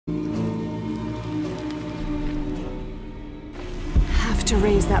to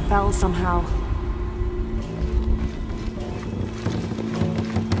raise that bell somehow.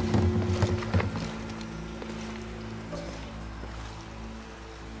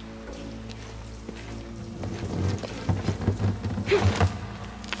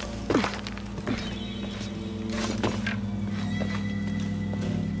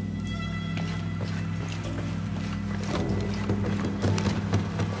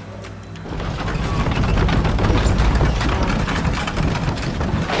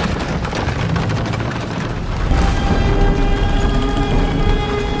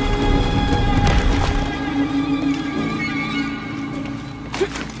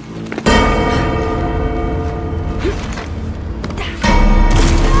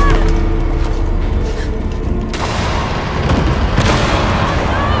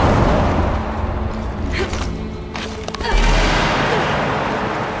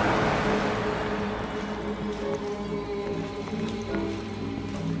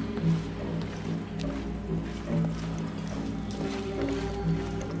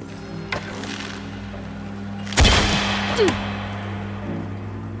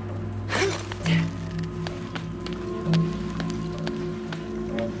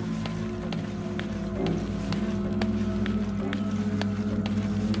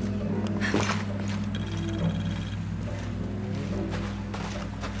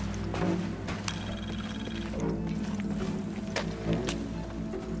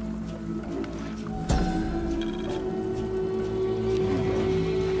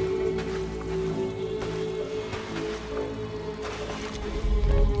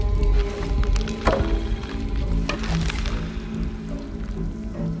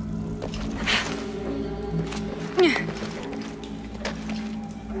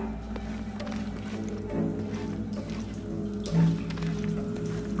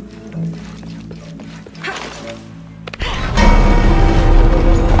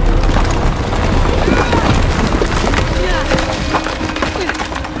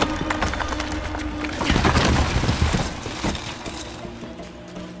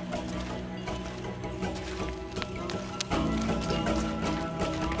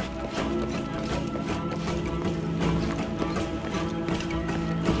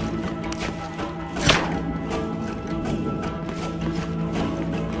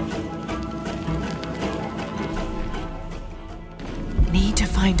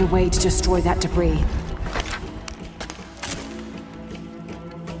 Find a way to destroy that debris.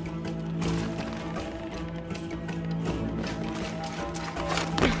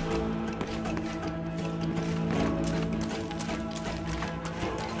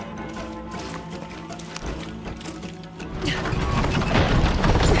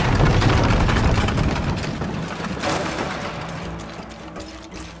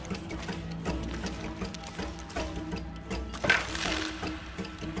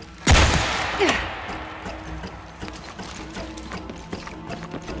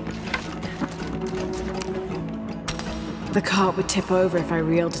 The cart would tip over if I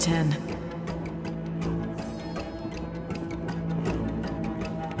reeled it in.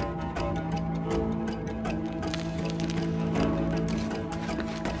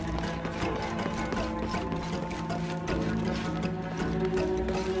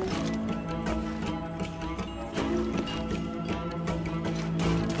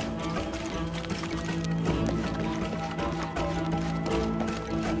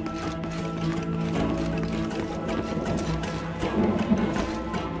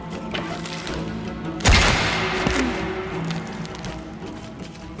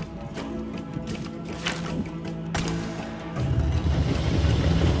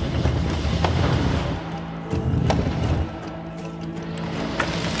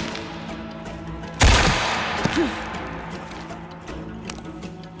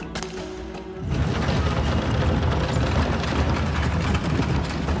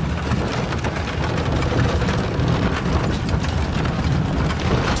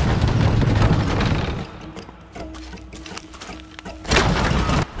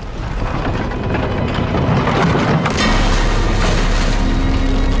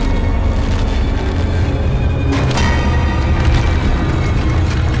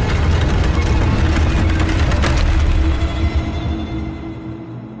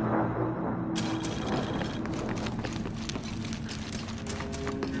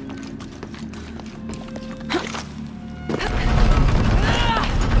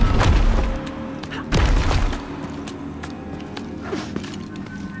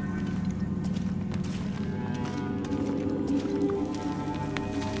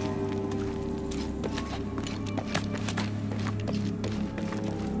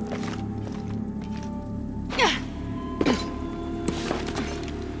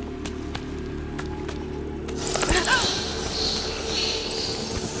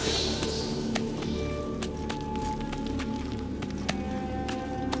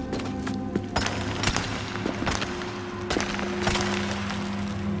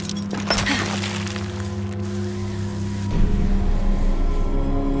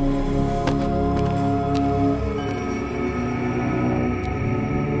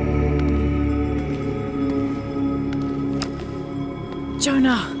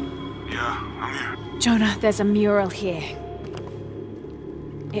 Jonah! Yeah, I'm here. Jonah, there's a mural here.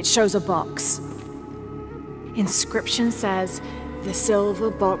 It shows a box. Inscription says, "The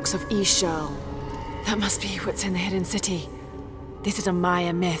Silver Box of Ix Chel." That must be what's in the Hidden City. This is a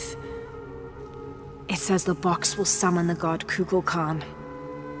Maya myth. It says the box will summon the god Kukulkan.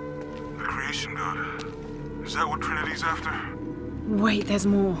 The creation god. Is that what Trinity's after? Wait, there's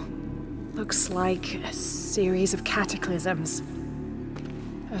more. Looks like a series of cataclysms.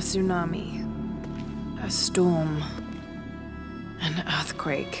 A tsunami. A storm. An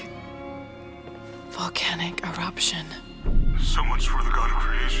earthquake. Volcanic eruption. So much for the god of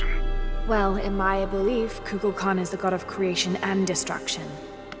creation. Well, in Maya belief, Kukulkan is the god of creation and destruction.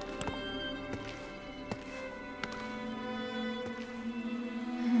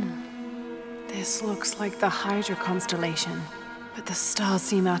 This looks like the Hydra constellation, but the stars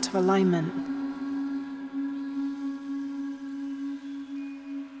seem out of alignment.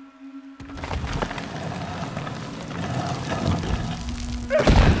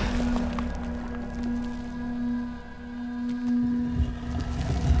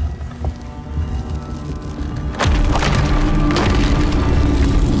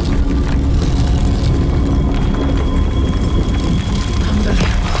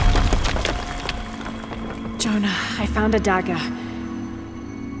 I found a dagger.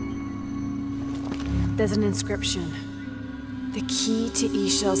 There's an inscription. The key to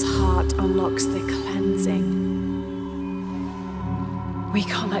Ix Chel's heart unlocks the cleansing. We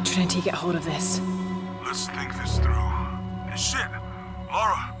can't let Trinity get hold of this. Let's think this through. Hey, shit!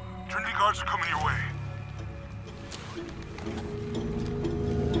 Lara, Trinity guards are coming your way.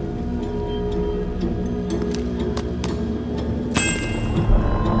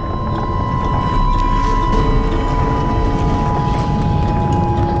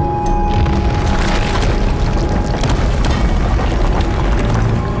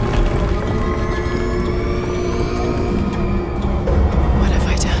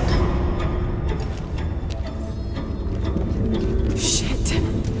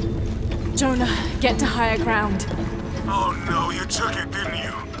 Get to higher ground. Oh no, you took it, didn't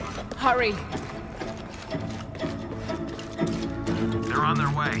you? Hurry. They're on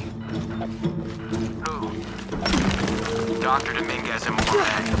their way. Who? Dr. Dominguez and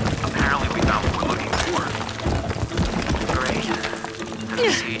Moret. Apparently we found what we're looking for. Great. Then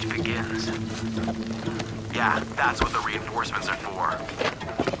the siege begins. Yeah, that's what the reinforcements are for.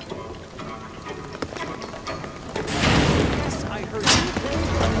 Yes, I heard you.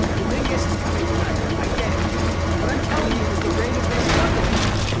 Dominguez is coming tonight. I get it. What I'm telling you is the rain is coming.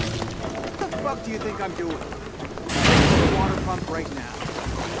 What the fuck do you think I'm doing? I'm to the water pump right now.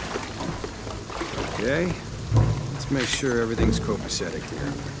 Okay. Let's make sure everything's copacetic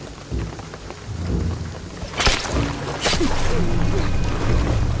here.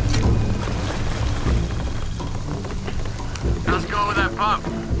 How's it going with that pump?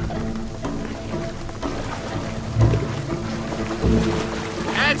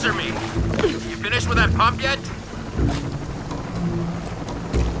 Answer me! You finished with that pump yet?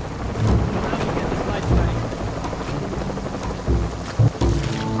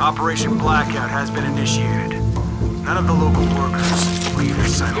 Operation Blackout has been initiated. None of the local workers leave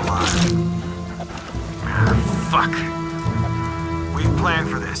this site alive. Fuck. We've planned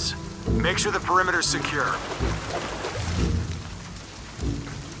for this. Make sure the perimeter's secure.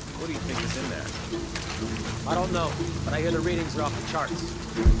 What do you think is in there? I don't know, but I hear the readings are off the charts.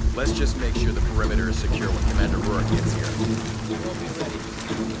 Let's just make sure the perimeter is secure when Commander Rourke gets here. We'll be ready.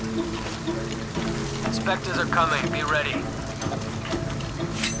 Inspectors are coming. Be ready.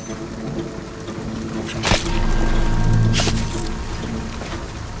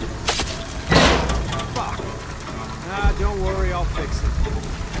 Fuck. Ah, don't worry, I'll fix it.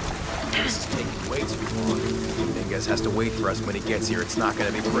 This is taking way too long. Dominguez has to wait for us when he gets here. It's not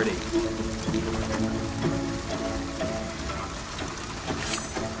gonna be pretty.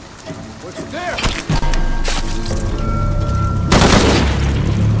 What's there?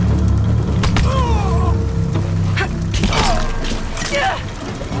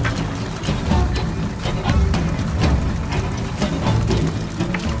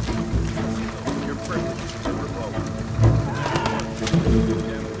 Your privilege is revoked.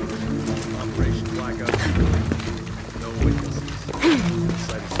 Operation Blackout. No witnesses.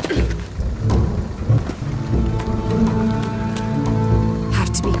 Site is secure.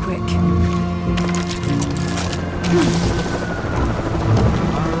 Have to be quick.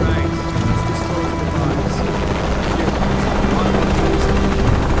 All right, let's dispose of the bodies.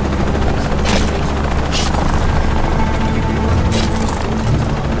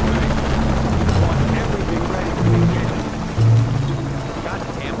 Want everything ready when we get here.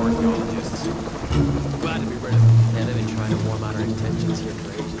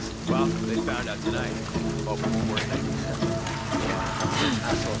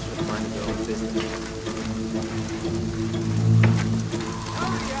 Just mind their own business.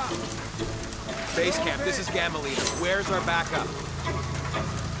 Hurry up! Base camp, this is Gamma Leader. Where's our backup?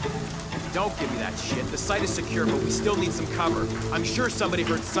 Don't give me that shit. The site is secure, but we still need some cover. I'm sure somebody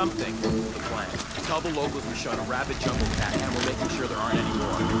heard something. The plan. Tell the locals we shot a rabid jungle cat, and we're making sure there aren't any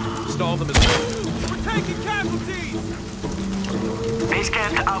more. Stall them as well. We're taking casualties! Base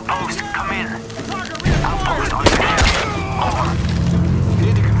camp to outpost. Come in. Outpost on your area. Over. You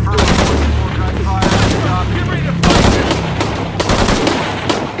need to confirm before gunfire. Get ready to fight!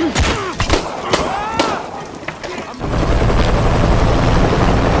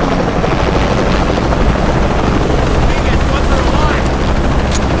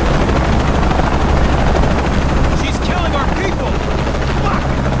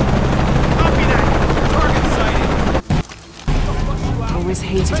 Always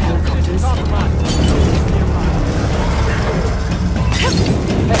hated helicopters. Taking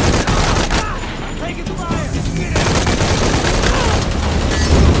fire!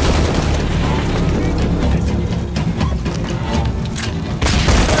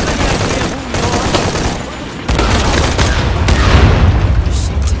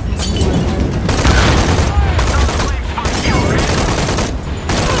 Shit, there's more.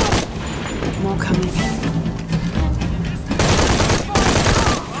 More coming.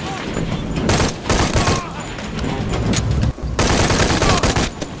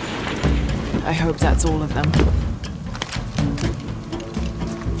 I hope that's all of them.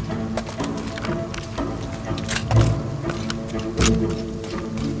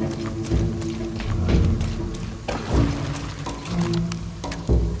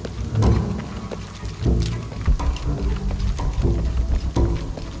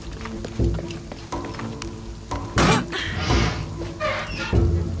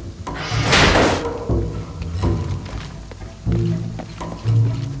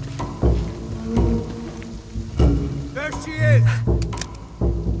 There she is!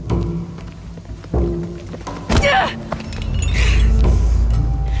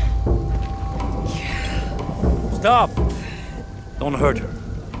 Stop! Don't hurt her.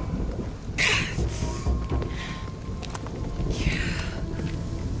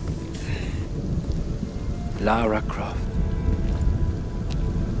 Lara Croft.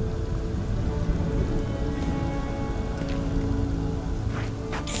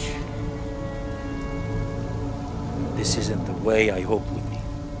 This isn't the way I hoped would be.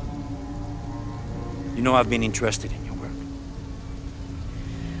 You know I've been interested in your work.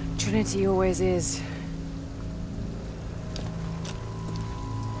 Trinity always is.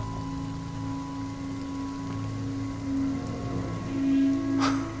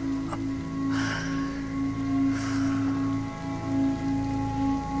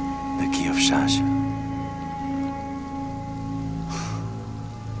 The key of Sasha.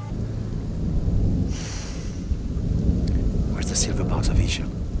 Where's the silver box of Isha?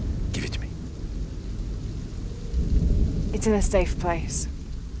 Give it to me. It's in a safe place.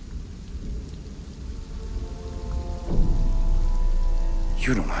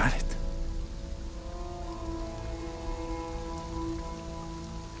 You don't have it.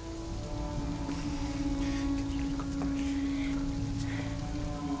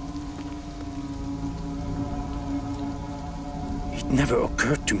 It never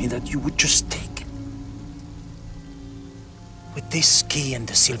occurred to me that you would just take it. With this key and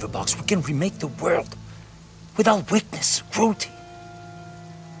the silver box, we can remake the world without weakness, cruelty.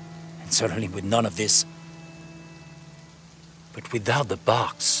 And certainly with none of this. But without the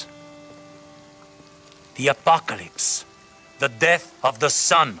box, the apocalypse, the death of the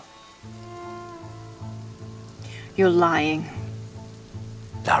sun. You're lying.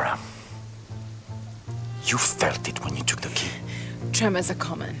 Lara, you felt it when you took the key. Tremors are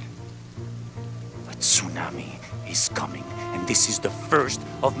common. A tsunami is coming, and this is the first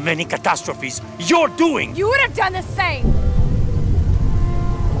of many catastrophes you're doing! You would have done the same!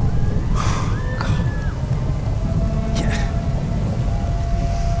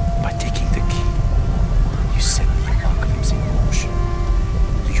 By taking the key, you set the apocalypse in motion.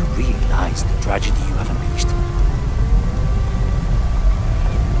 Do you realize the tragedy you have unleashed?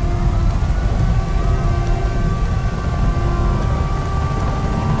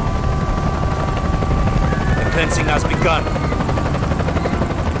 The cleansing has begun.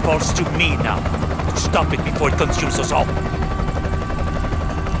 It falls to me now to stop it before it consumes us all.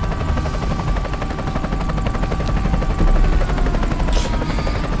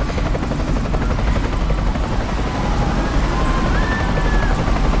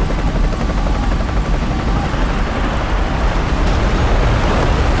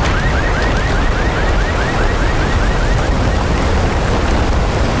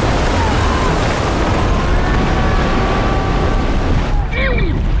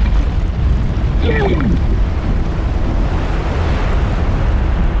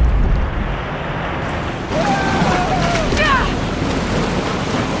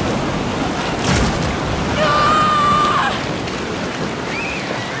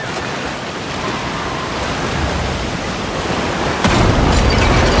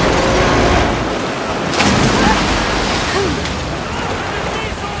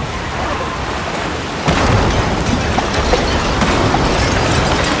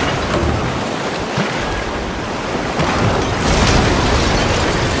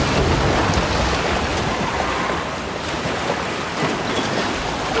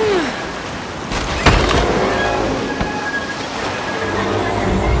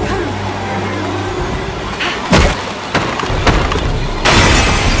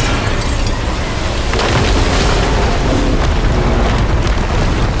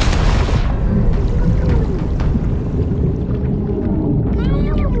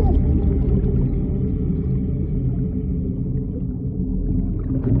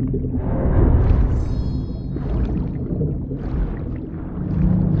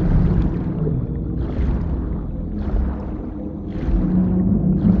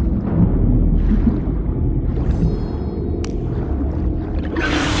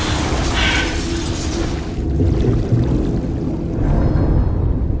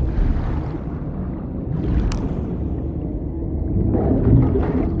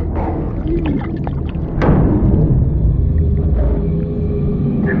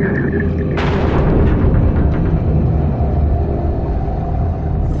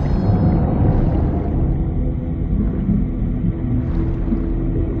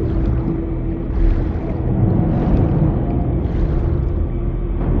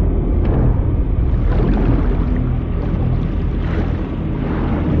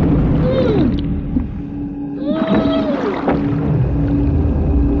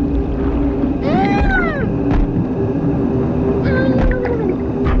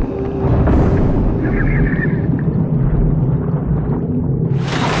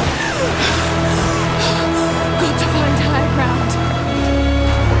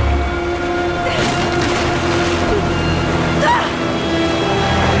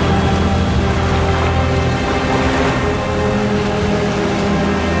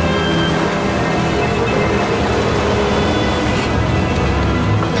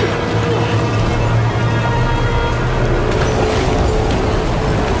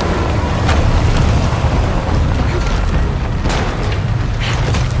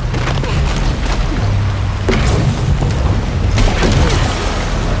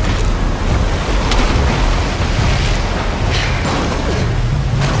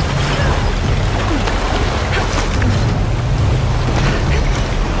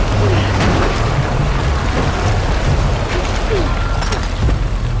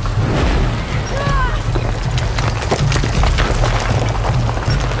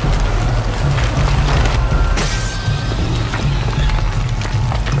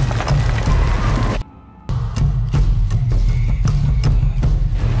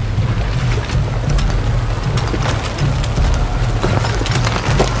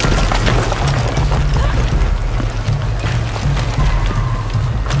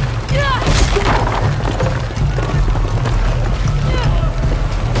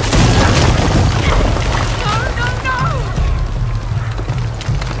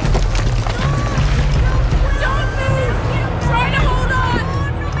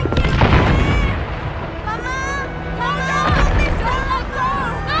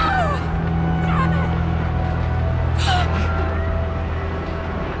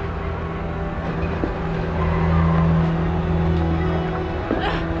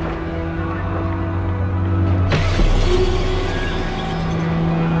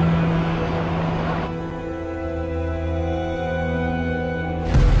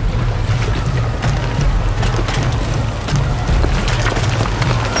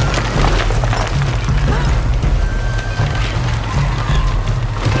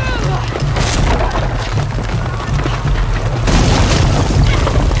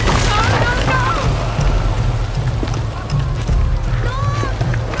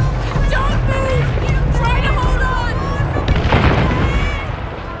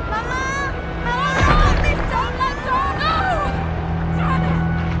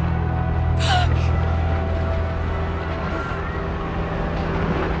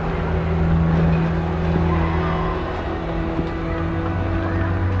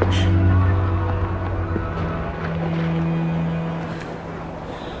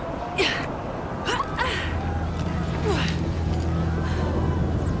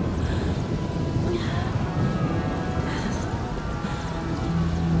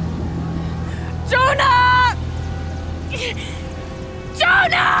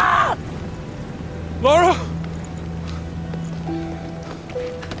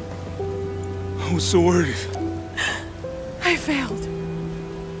 I was so worried. I failed.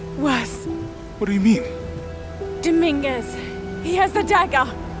 Worse. What do you mean? Dominguez. He has the dagger.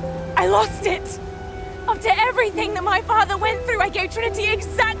 I lost it. After everything that my father went through, I gave Trinity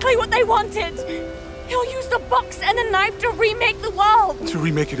exactly what they wanted. He'll use the box and the knife to remake the world. To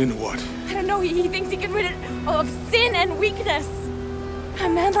remake it into what? I don't know, he thinks he can rid it of sin and weakness. A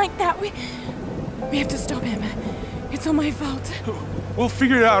man like that, we have to stop him. It's all my fault. We'll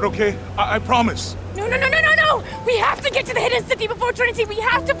figure it out, okay? I promise. No! We have to get to the hidden city before Trinity. We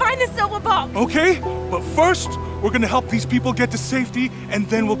have to find the silver box. Okay, but first, we're gonna help these people get to safety, and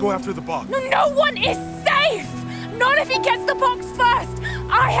then we'll go after the box. No one is safe! Not if he gets the box first!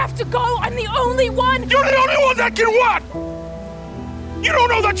 I have to go! I'm the only one! You're the only one that can what? You don't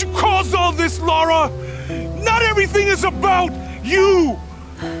know that you caused all this, Lara! Not everything is about you!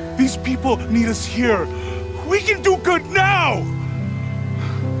 These people need us here. We can do good now!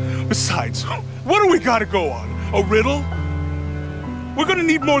 Besides, what do we gotta go on? A riddle? We're gonna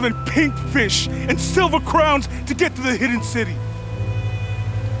need more than pink fish and silver crowns to get to the hidden city.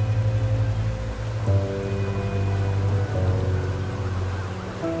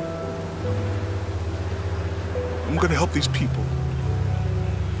 I'm gonna help these people.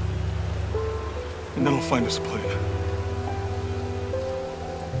 And then I'll find us a plane.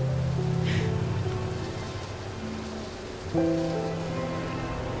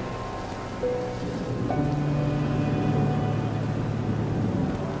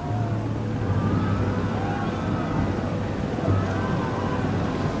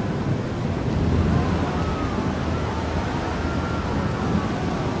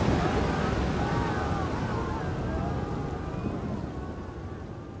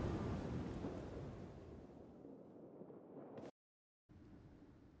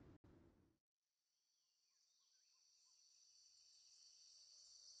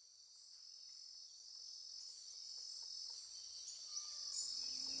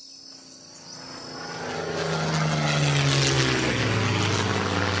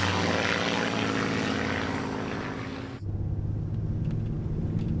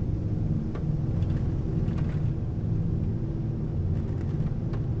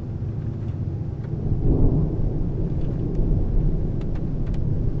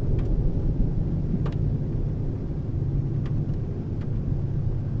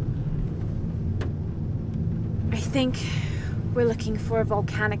 I think we're looking for a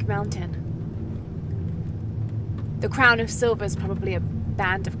volcanic mountain. The crown of silver is probably a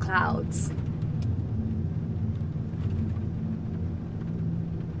band of clouds.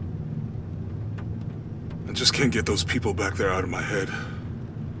 I just can't get those people back there out of my head.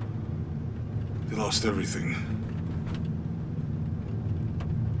 They lost everything.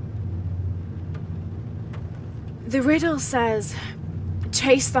 The riddle says,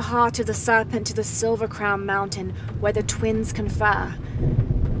 chase the heart of the serpent to the Silver Crown Mountain where the twins confer.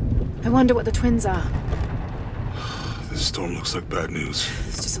 I wonder what the twins are. This storm looks like bad news.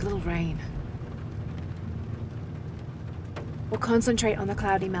 It's just a little rain. We'll concentrate on the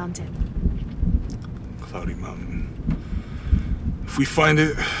Cloudy Mountain. Cloudy Mountain. If we find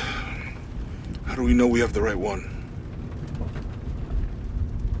it, how do we know we have the right one?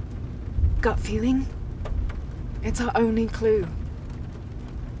 Gut feeling? It's our only clue.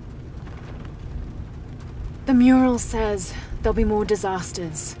 The mural says there'll be more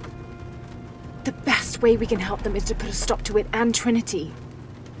disasters. The best way we can help them is to put a stop to it and Trinity.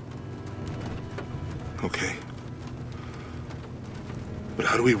 Okay. But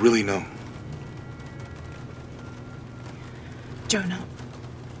how do we really know? Jonah,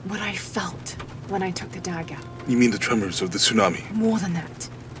 what I felt when I took the dagger. You mean the tremors of the tsunami? More than that.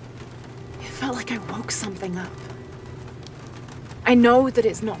 It felt like I woke something up. I know that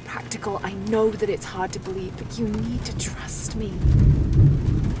it's not practical, I know that it's hard to believe, but you need to trust me.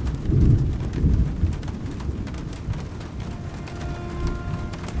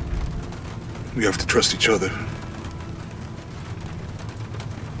 We have to trust each other.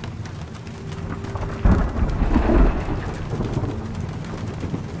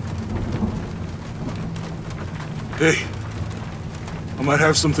 Hey, I might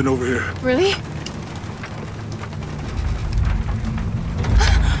have something over here. Really?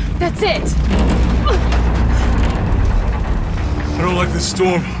 That's it! I don't like this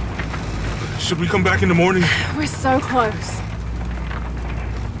storm. Should we come back in the morning? We're so close.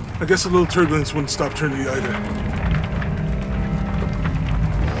 I guess a little turbulence wouldn't stop Trinity either.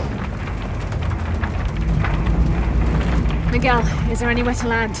 Miguel, is there anywhere to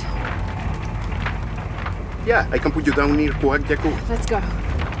land? Yeah, I can put you down near Coahuila. Let's go.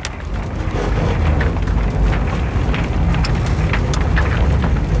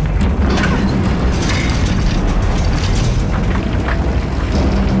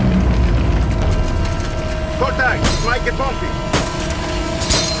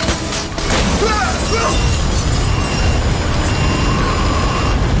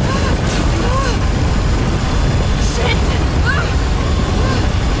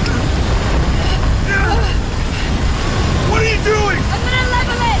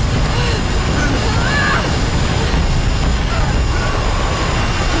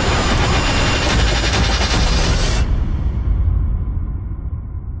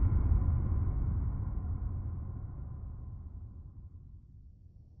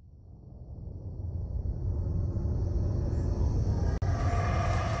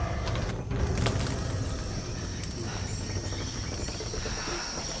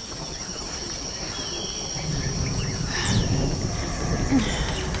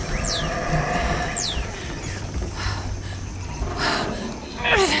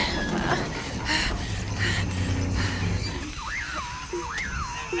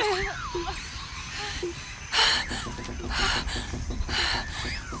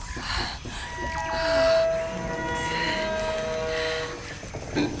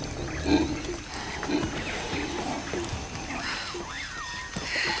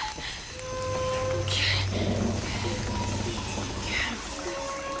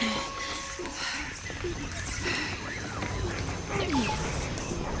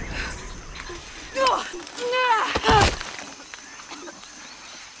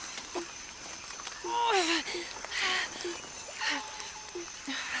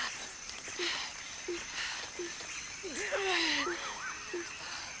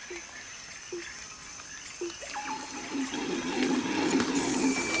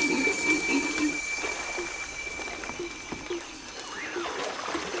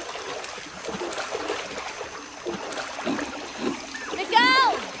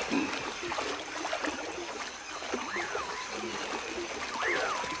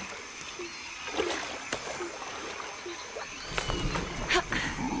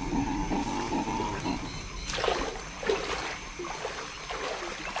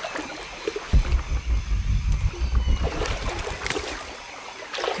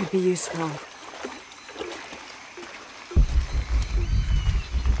 Be useful.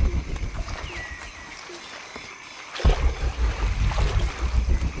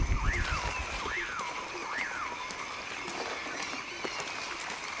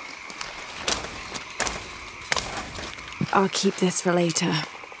 I'll keep this for later.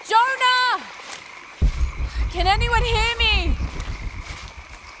 Jonah! Can anyone hear me?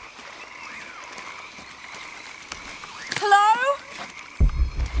 Hello?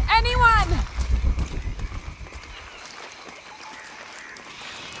 Anyone?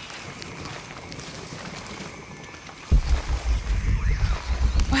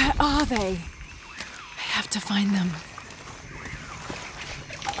 Where are they? I have to find them.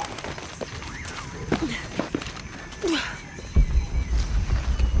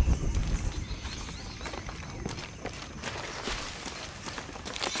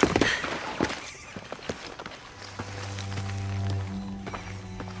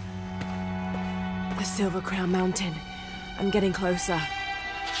 The Silver Crown Mountain. I'm getting closer.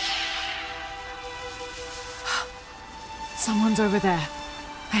 Someone's over there.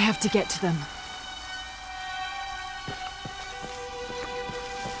 I have to get to them.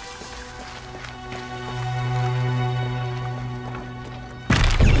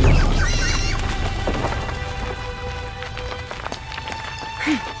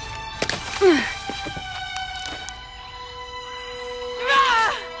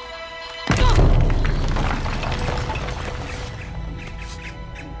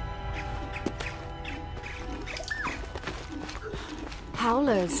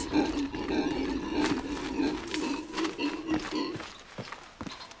 Howlers.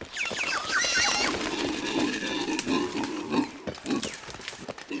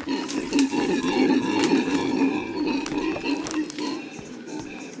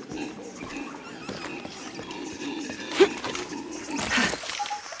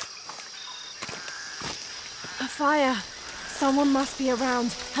 A fire. Someone must be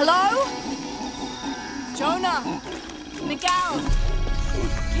around. Hello? Jonah? Miguel?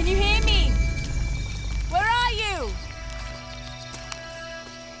 Can you hear me? Where are you?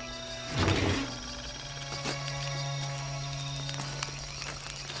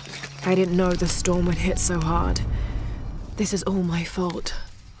 I didn't know the storm would hit so hard. This is all my fault.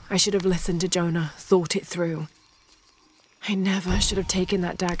 I should have listened to Jonah, thought it through. I never should have taken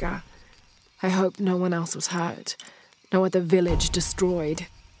that dagger. I hope no one else was hurt. No other village destroyed.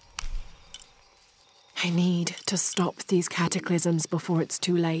 I need to stop these cataclysms before it's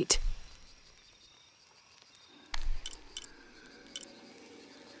too late.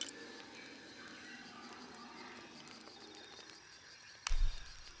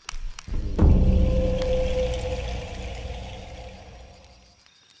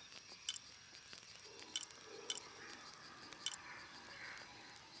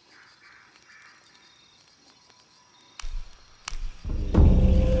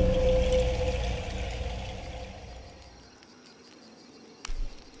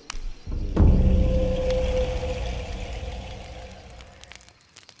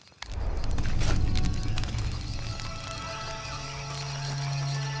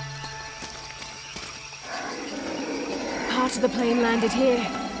 Part of the plane landed here.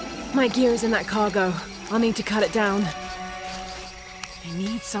 My gear's in that cargo. I'll need to cut it down. I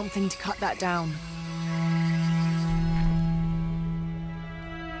need something to cut that down.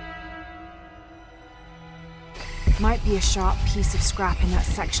 Might be a sharp piece of scrap in that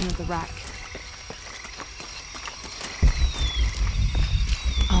section of the wreck.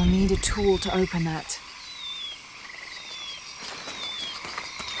 I'll need a tool to open that.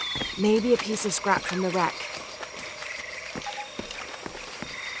 Maybe a piece of scrap from the wreck.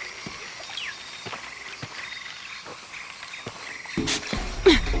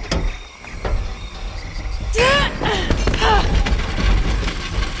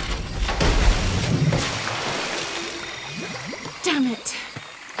 Damn it.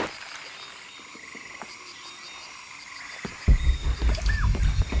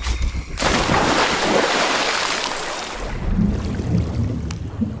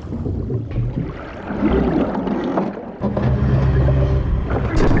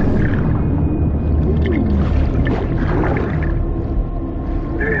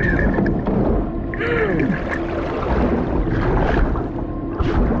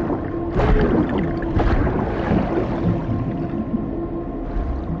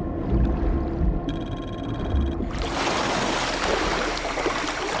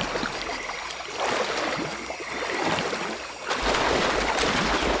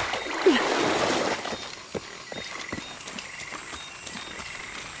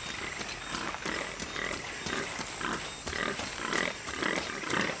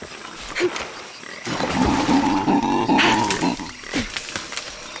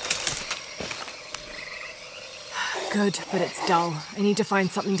 Good, but it's dull. I need to find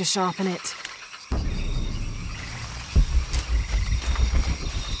something to sharpen it.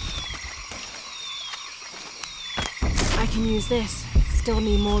 I can use this. Still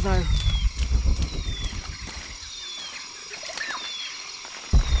need more though.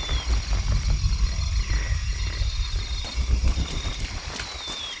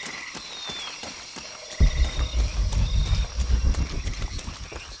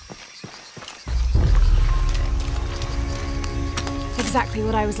 Exactly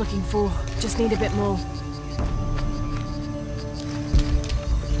what I was looking for. Just need a bit more.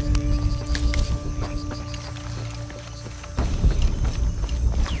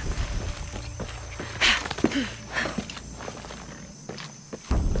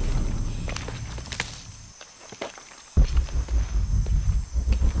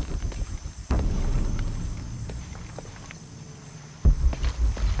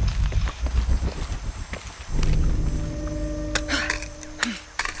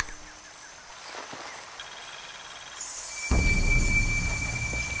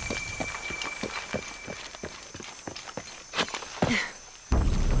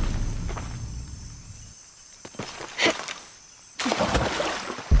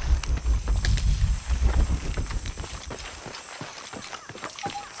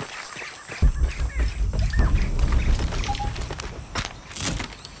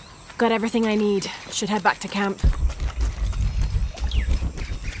 Got everything I need. Should head back to camp.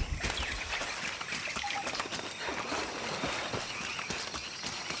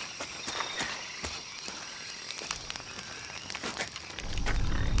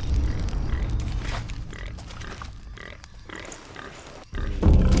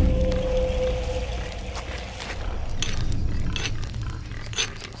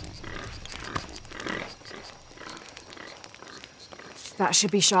 That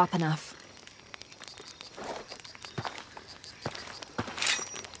should be sharp enough.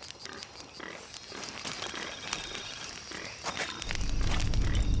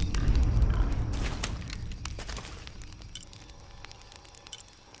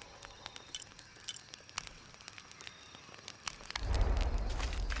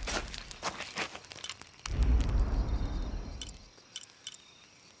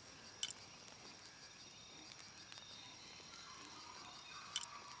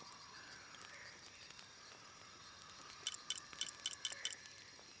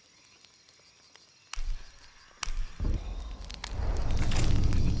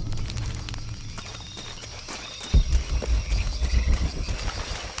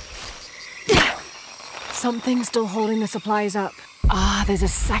 Something's still holding the supplies up. Ah, there's a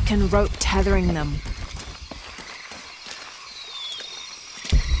second rope tethering them.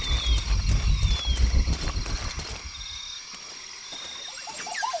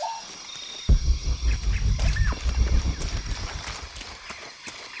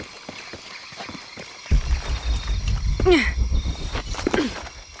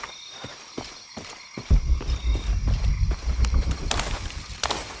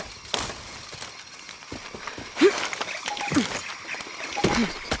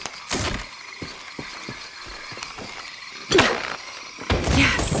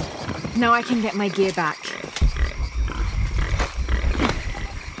 Now I can get my gear back.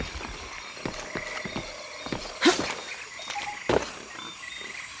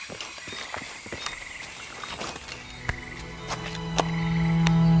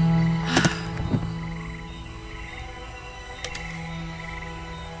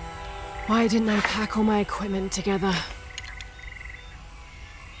 Why didn't I pack all my equipment together?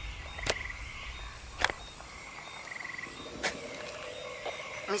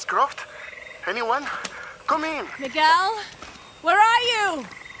 Miss Croft? Anyone? Come in. Miguel? Where are you?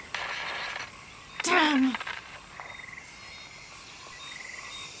 Damn.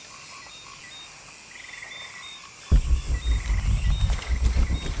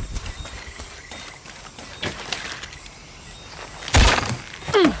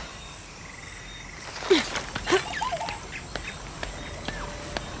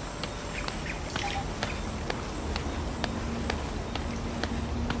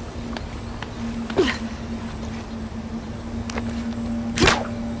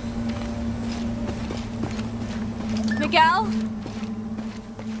 Miguel?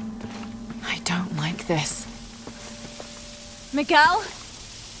 I don't like this. Miguel?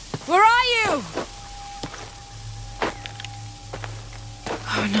 Where are you?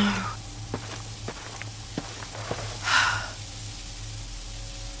 Oh no.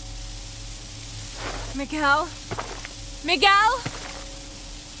 Miguel? Miguel?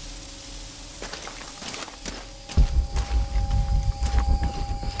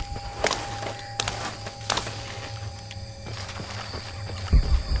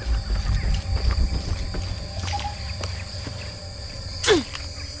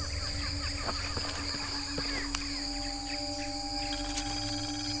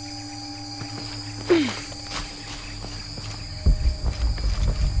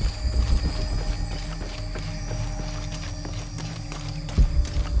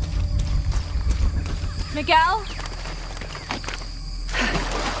 Miguel?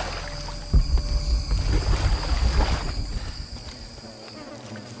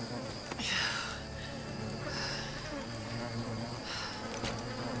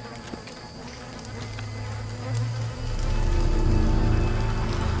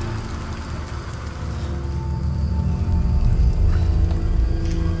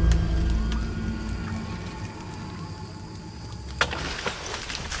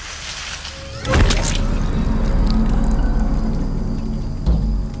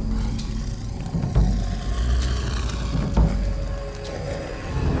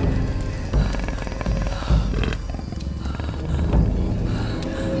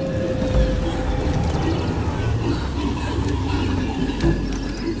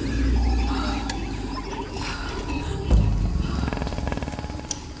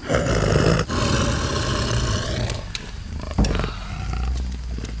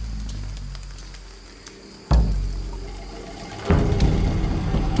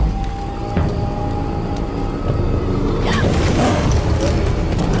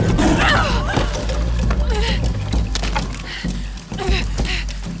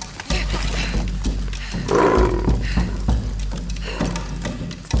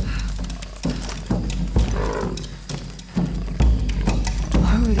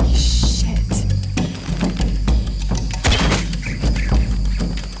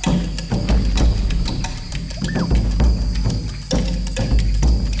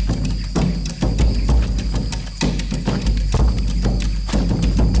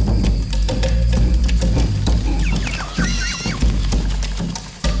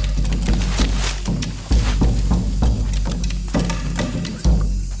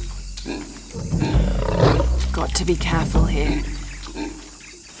 To be careful here.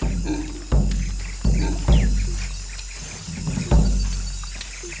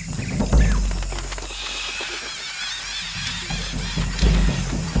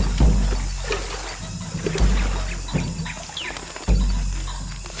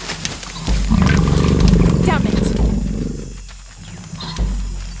 Damn it!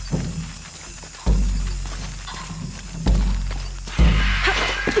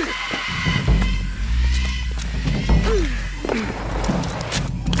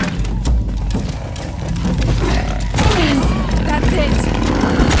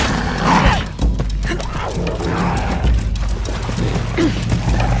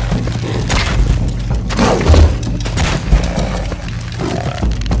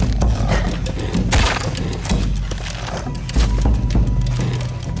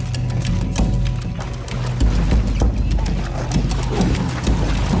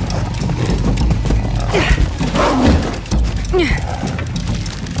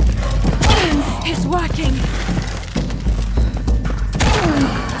 It's working!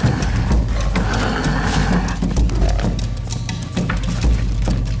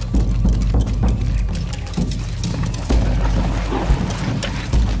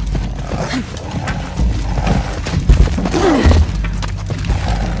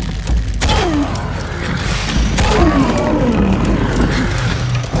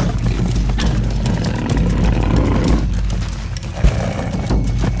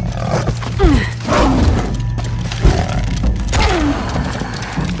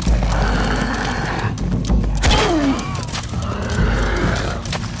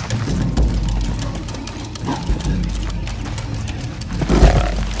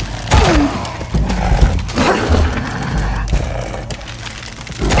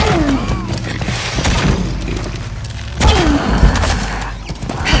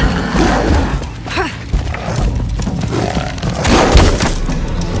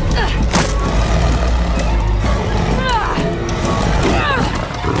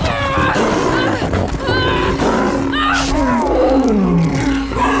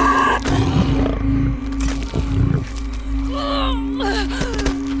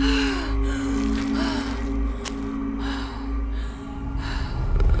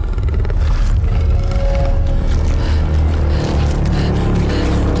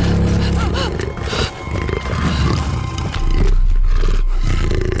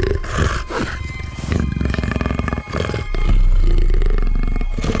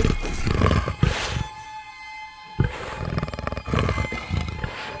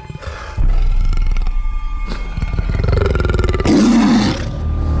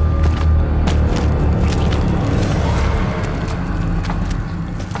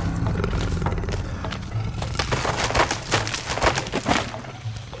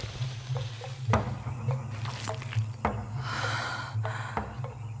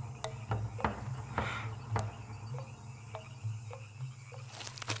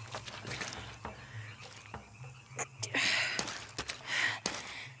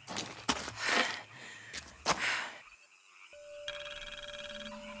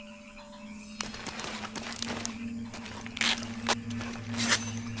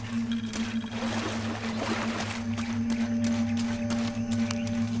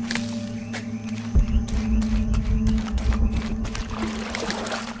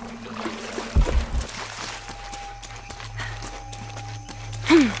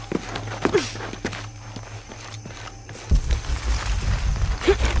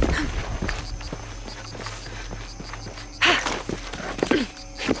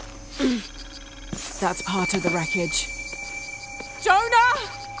 That's part of the wreckage. Jonah!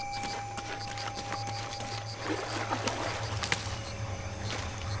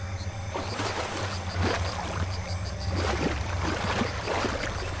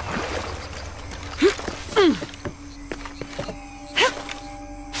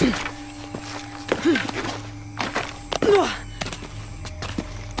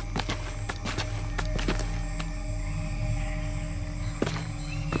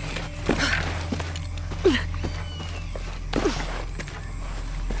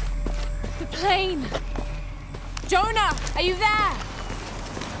 Plane! Jonah, are you there?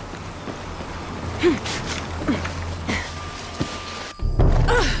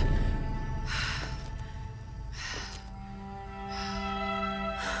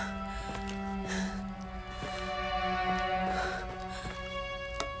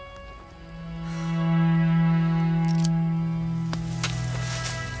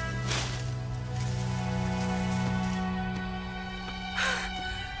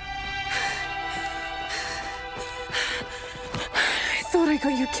 I thought I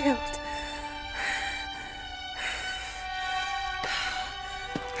got you killed.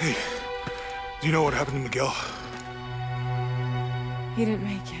 Hey, do you know what happened to Miguel? He didn't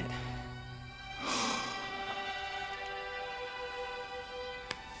make it.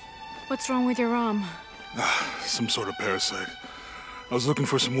 What's wrong with your arm? Some sort of parasite. I was looking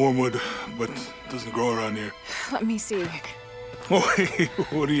for some wormwood, but it doesn't grow around here. Let me see. Oh, hey,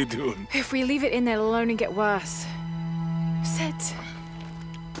 what are you doing? If we leave it in there, it'll only get worse. Sit.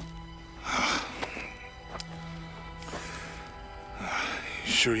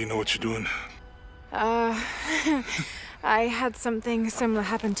 Sure you know what you're doing? I had something similar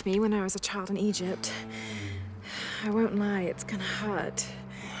happen to me when I was a child in Egypt. I won't lie, it's gonna hurt.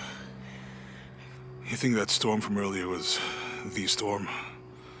 You think that storm from earlier was the storm?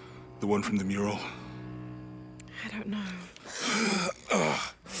 The one from the mural? I don't know.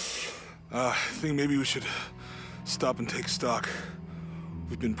 I think maybe we should stop and take stock.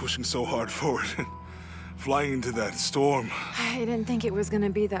 We've been pushing so hard forward. Flying into that storm. I didn't think it was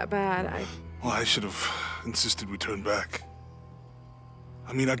gonna be that bad. Well, I should have insisted we turn back.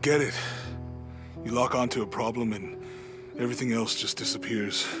 I mean, I get it. You lock onto a problem and everything else just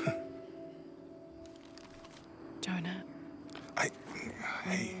disappears. Jonah.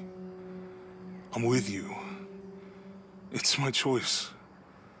 Hey, I'm with you. It's my choice,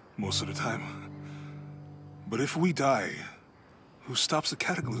 most of the time. But if we die, who stops the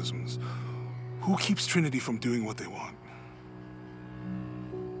cataclysms? Who keeps Trinity from doing what they want?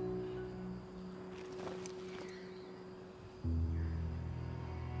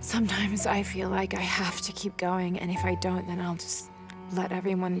 Sometimes I feel like I have to keep going, and if I don't, then I'll just let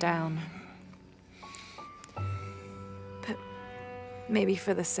everyone down. But maybe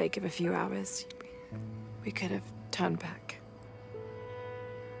for the sake of a few hours, we could have turned back.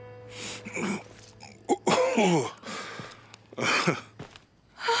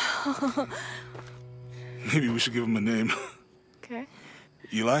 Maybe we should give him a name. Okay.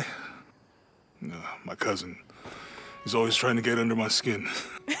 Eli? No, my cousin. He's always trying to get under my skin.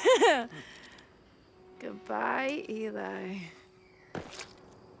 Goodbye, Eli.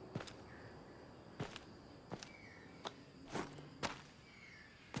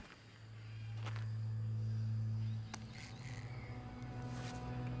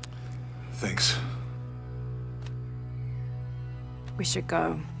 Thanks. We should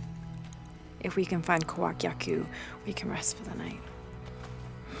go. If we can find Kuwaq Yaku, we can rest for the night.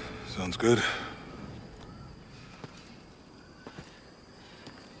 Sounds good.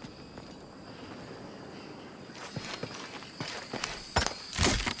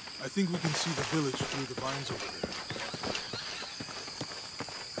 I think we can see the village through the vines over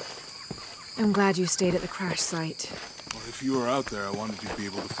there. I'm glad you stayed at the crash site. Well, if you were out there, I wanted you to be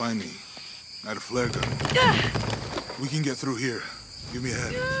able to find me. I had a flare gun. We can get through here. Give me a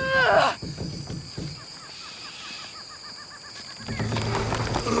hand.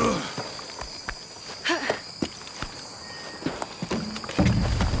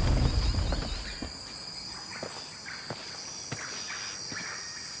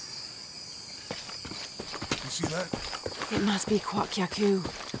 You see that? It must be Kuwaq Yaku.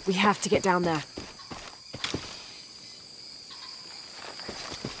 We have to get down there.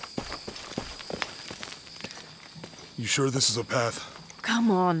 You sure this is a path?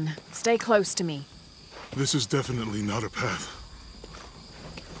 Come on, stay close to me. This is definitely not a path.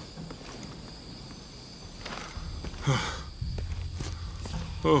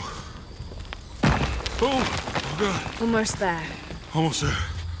 Oh. Oh, God. Almost there. Almost there.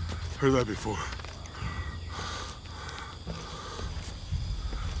 Heard that before.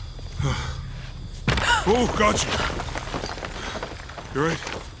 Oh, gotcha. You right?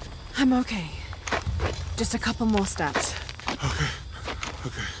 I'm okay. Just a couple more steps. Okay.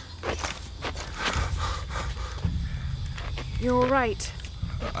 Okay. You're all right.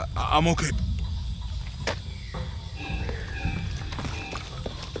 I'm okay.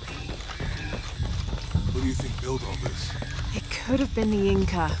 Who do you think built all this? It could have been the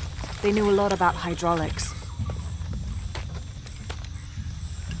Inca. They knew a lot about hydraulics.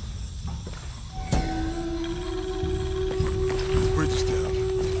 The bridge is down.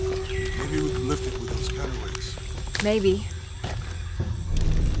 Maybe we can lift it with those counterweights. Maybe.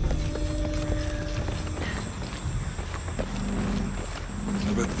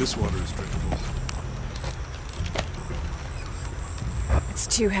 I bet this water is drinkable. It's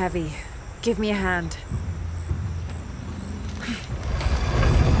too heavy. Give me a hand.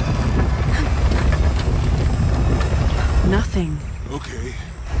 Nothing. Okay.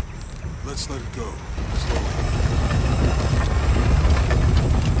 Let's let it go. Slowly.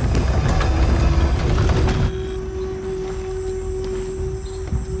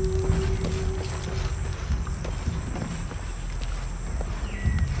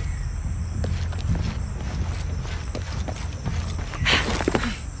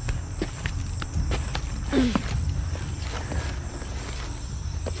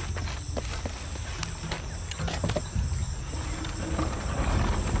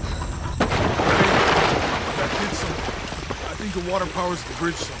 The water powers the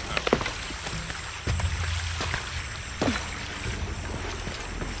bridge somehow.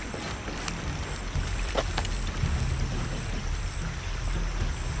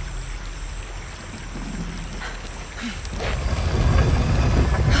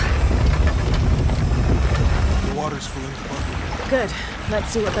 The water's filling the bucket. Good. Let's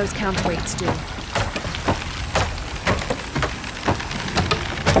see what those counterweights do.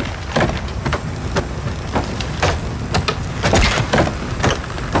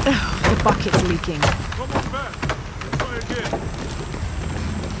 The bucket's leaking. Come on back. Let's try again.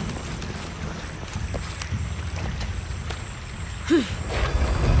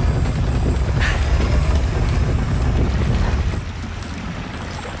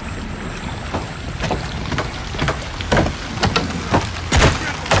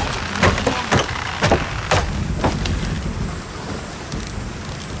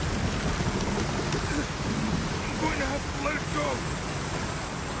 I'm going to have to let it go.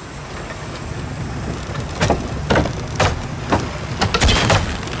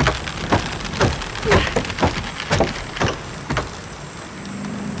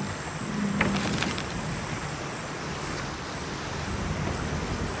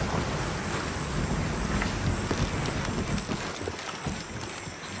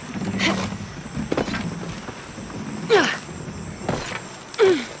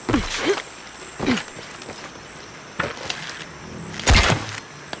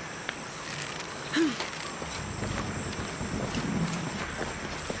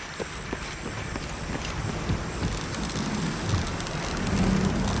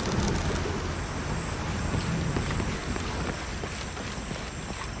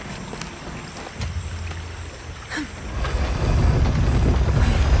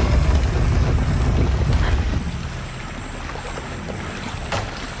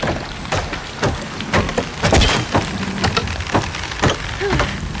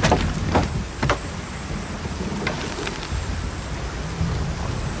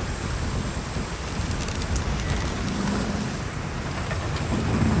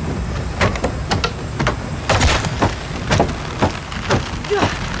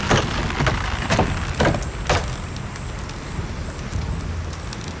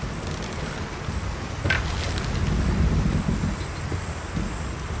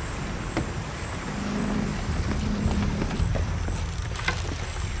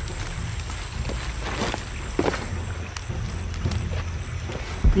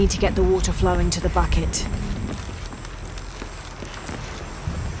 Need to get the water flowing to the bucket.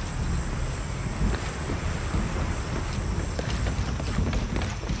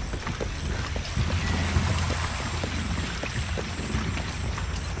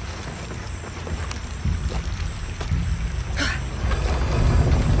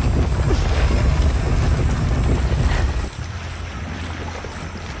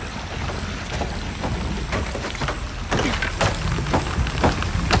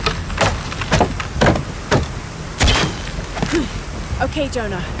 Okay,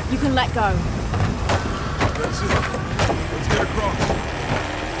 Jonah, you can let go. That's it. Let's get across.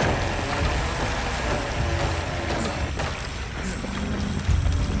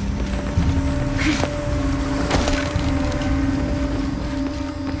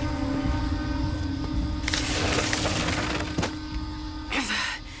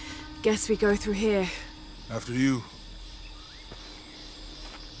 Guess we go through here. After you.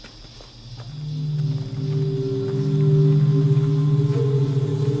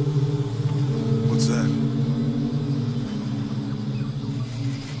 What's that?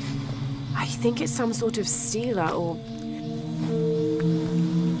 I think it's some sort of sealer or...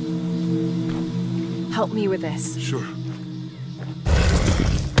 Help me with this. Sure.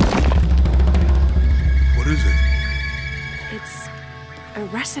 What is it? It's a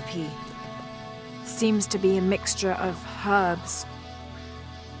recipe. Seems to be a mixture of herbs.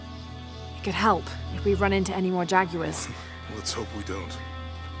 It could help if we run into any more jaguars. Let's hope we don't.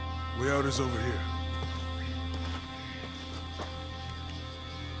 Way out is over here.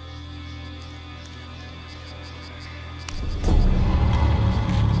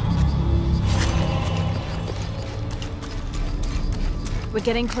 We're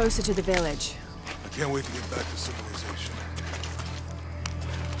getting closer to the village. I can't wait to get back to civilization.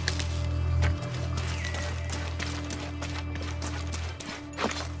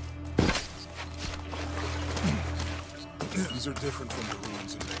 These are different from the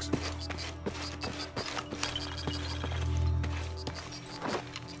ruins in Mexico.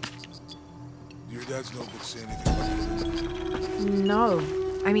 Your dad's notebook say anything about this? No.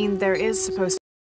 I mean, there is supposed